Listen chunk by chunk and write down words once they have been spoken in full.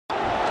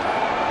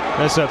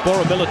There's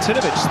Bora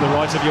Milutinovic to the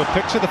right of your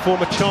picture, the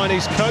former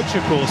Chinese coach,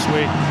 of course.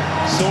 We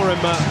saw him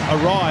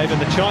arrive,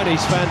 and the Chinese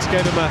fans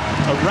gave him a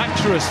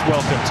rapturous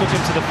welcome. Took him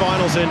to the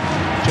finals in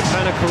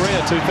Japan and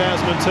Korea 2002.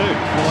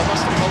 Well, I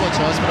must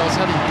apologise, but I was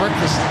having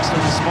breakfast next to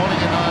him this morning,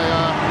 and I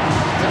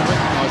didn't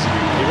recognise him.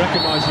 He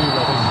recognised you,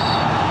 Robin.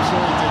 I'm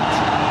sure he did.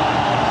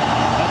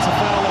 That's a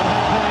foul on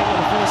Hampang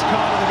on the first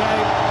card of the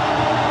game.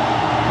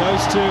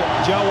 Goes to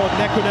Jawad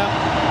Nekunam.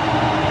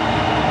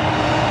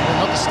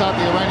 Not the start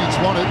the Iranians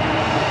wanted.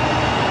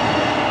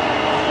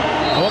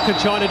 What can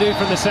China do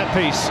from the set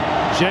piece?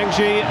 Zheng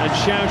Ji and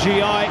Xiao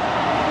Jiai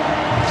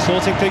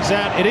sorting things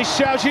out. It is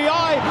Xiao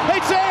Jiai.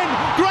 It's in!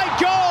 Great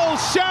goal,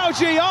 Xiao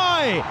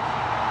Jiai!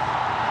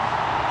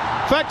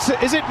 In fact,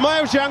 is it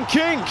Mao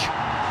Zhangqing?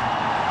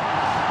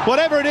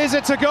 Whatever it is,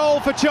 it's a goal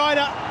for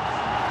China.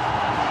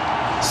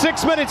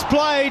 6 minutes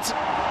played,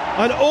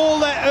 and all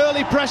their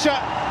early pressure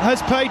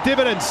has paid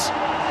dividends.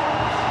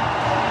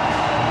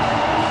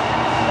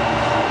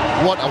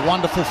 What a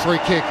wonderful free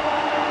kick.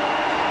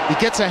 He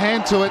gets a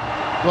hand to it,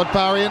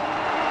 Rodbarian,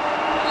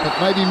 but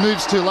maybe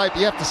moves too late. But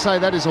you have to say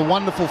that is a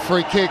wonderful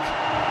free kick.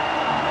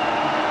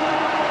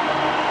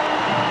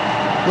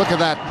 Look at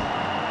that.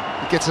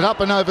 He gets it up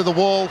and over the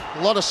wall.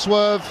 A lot of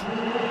swerve.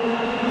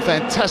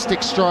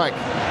 Fantastic strike.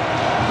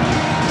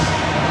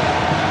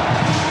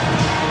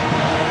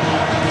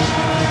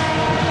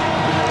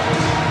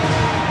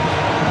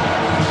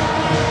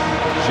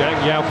 Zhang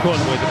Yaokun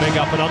with the big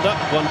up and under,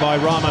 won by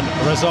Rahman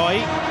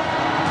Rezai.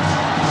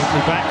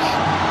 Quickly back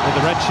with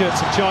the red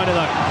shirts of China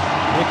though.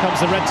 Here comes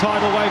the red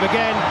tidal wave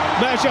again.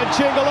 Mao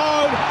Zhangqing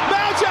alone.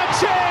 Mao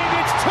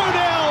Zhangqing, it's 2-0.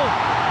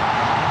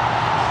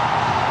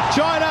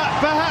 China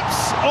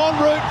perhaps en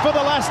route for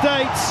the last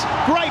 8.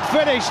 Great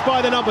finish by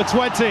the number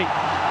 20.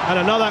 And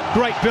another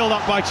great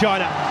build-up by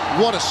China.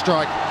 What a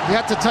strike. He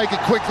had to take it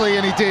quickly,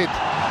 and he did.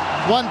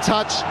 One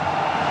touch,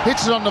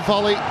 hits it on the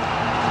volley,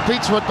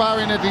 beats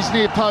Rodbarian at his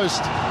near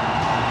post.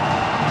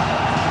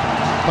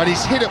 But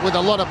he's hit it with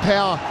a lot of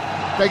power.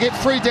 They get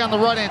free down the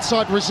right-hand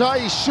side.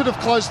 Rezai should have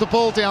closed the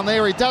ball down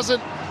there. He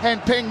doesn't.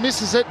 Han Peng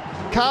misses it.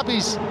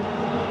 Kabi's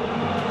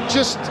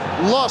just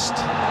lost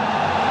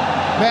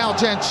Mao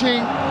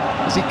Zhangqing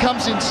as he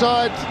comes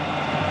inside.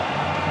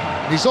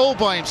 He's all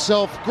by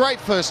himself. Great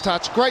first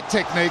touch, great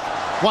technique,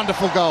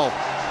 wonderful goal.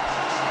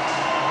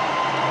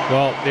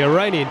 Well, the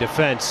Iranian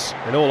defence,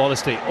 in all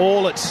honesty,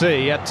 all at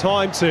sea, had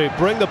time to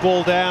bring the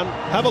ball down,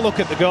 have a look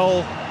at the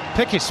goal,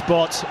 pick his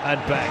spot and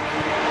bang.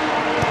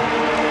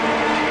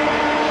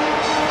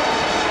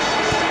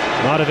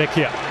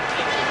 Mardavikia.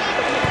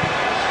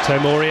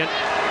 Temurian.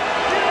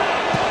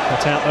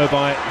 Cut out though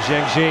by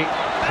Zheng Ji,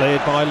 cleared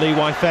by Li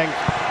Weifeng.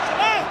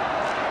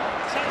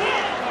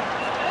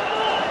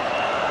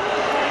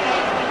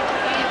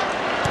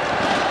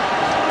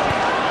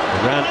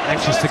 Iran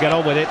anxious to get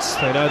on with it.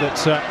 They know that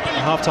the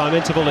half-time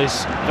interval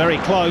is very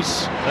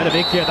close.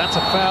 Mardavikia, that's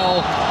a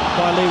foul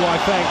by Li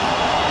Weifeng.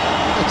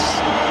 It's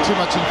too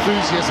much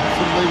enthusiasm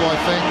from Li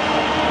Weifeng.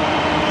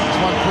 He's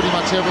won pretty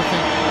much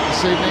everything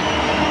this evening.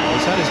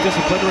 He's had his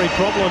disciplinary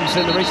problems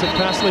in the recent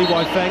past, Li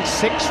Weifeng.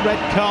 6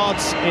 red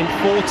cards in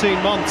 14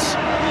 months.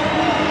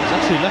 He's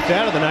actually left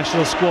out of the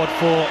national squad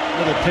for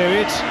little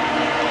periods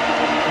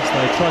as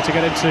they try to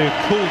get him to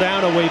cool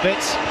down a wee bit.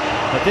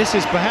 But this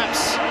is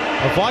perhaps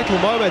a vital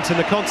moment in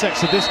the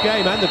context of this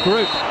game and the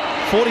group.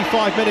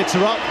 45 minutes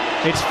are up.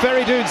 It's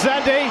Feridun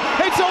Zandi.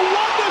 It's a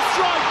wonder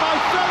strike by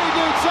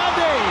Feridun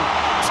Zandi.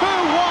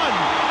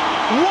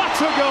 2-1. What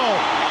a goal.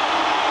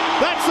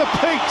 That's a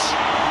peach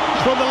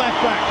from the left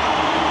back.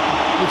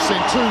 We've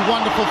seen 2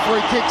 wonderful free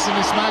kicks in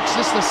this match.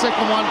 This is the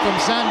second one from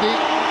Zandi.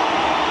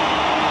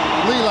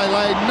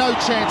 Lilele, no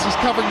chance. He's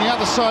covering the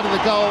other side of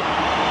the goal.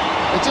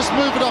 They just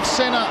move it off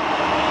centre.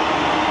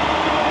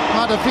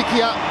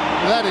 Mardavikia,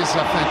 that is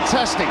a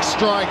fantastic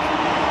strike.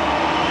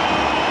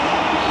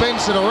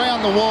 Bends it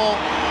around the wall.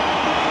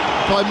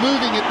 By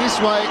moving it this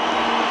way,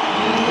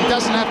 he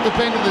doesn't have to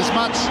bend it as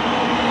much.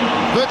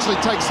 Virtually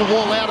takes the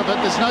wall out of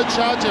it. There's no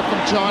charger from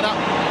China.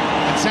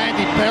 And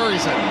Zandi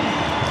buries it.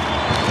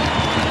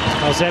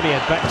 Alzemian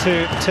back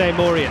to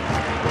Temurian.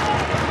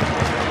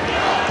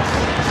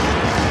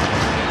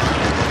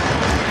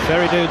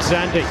 Feridun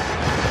Zandi,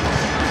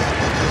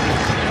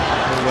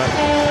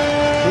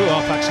 who grew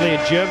up actually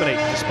in Germany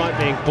despite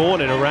being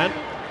born in Iran.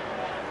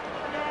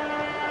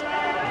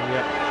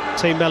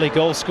 Team Melli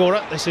goal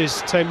scorer. This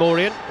is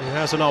Temurian, who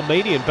has an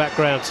Armenian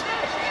background.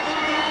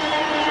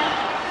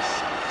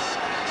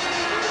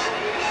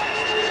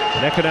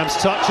 Nekunam's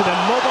touch and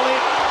then Mobley.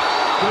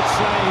 Good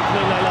save,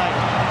 Lilele.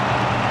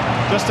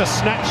 Just a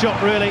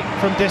snapshot, really,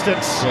 from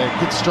distance. Yeah,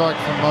 good strike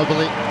from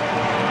Mobley.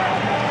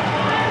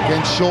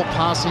 Again, short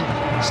passing.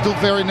 Still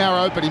very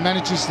narrow, but he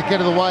manages to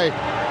get it away.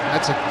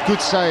 That's a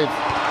good save.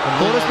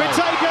 Ball has been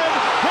taken.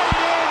 Headed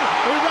in.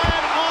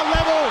 Iran are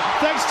level,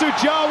 thanks to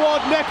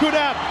Jawad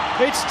Nekunam.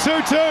 It's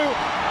 2-2.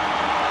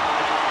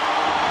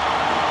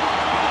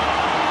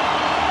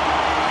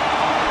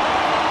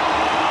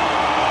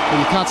 But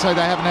you can't say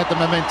they haven't had the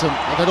momentum.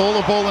 They've had all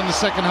the ball in the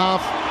second half.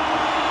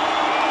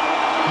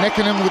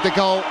 Nekunam with the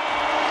goal.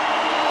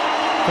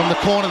 from the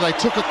corner. They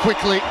took it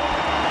quickly.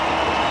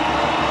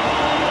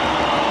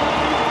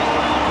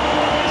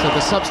 So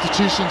the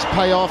substitutions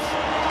pay off.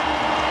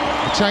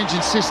 The change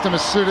in system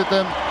has suited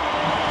them.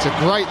 It's a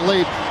great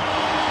leap.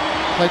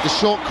 Played the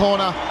short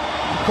corner.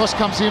 Cross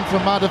comes in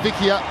from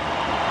Mardavikia.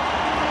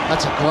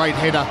 That's a great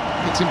header.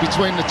 It's in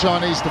between the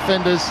Chinese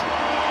defenders.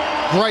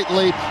 Great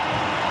leap.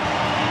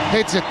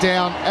 Heads it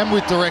down and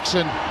with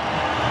direction.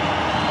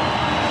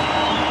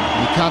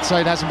 You can't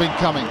say it hasn't been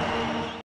coming.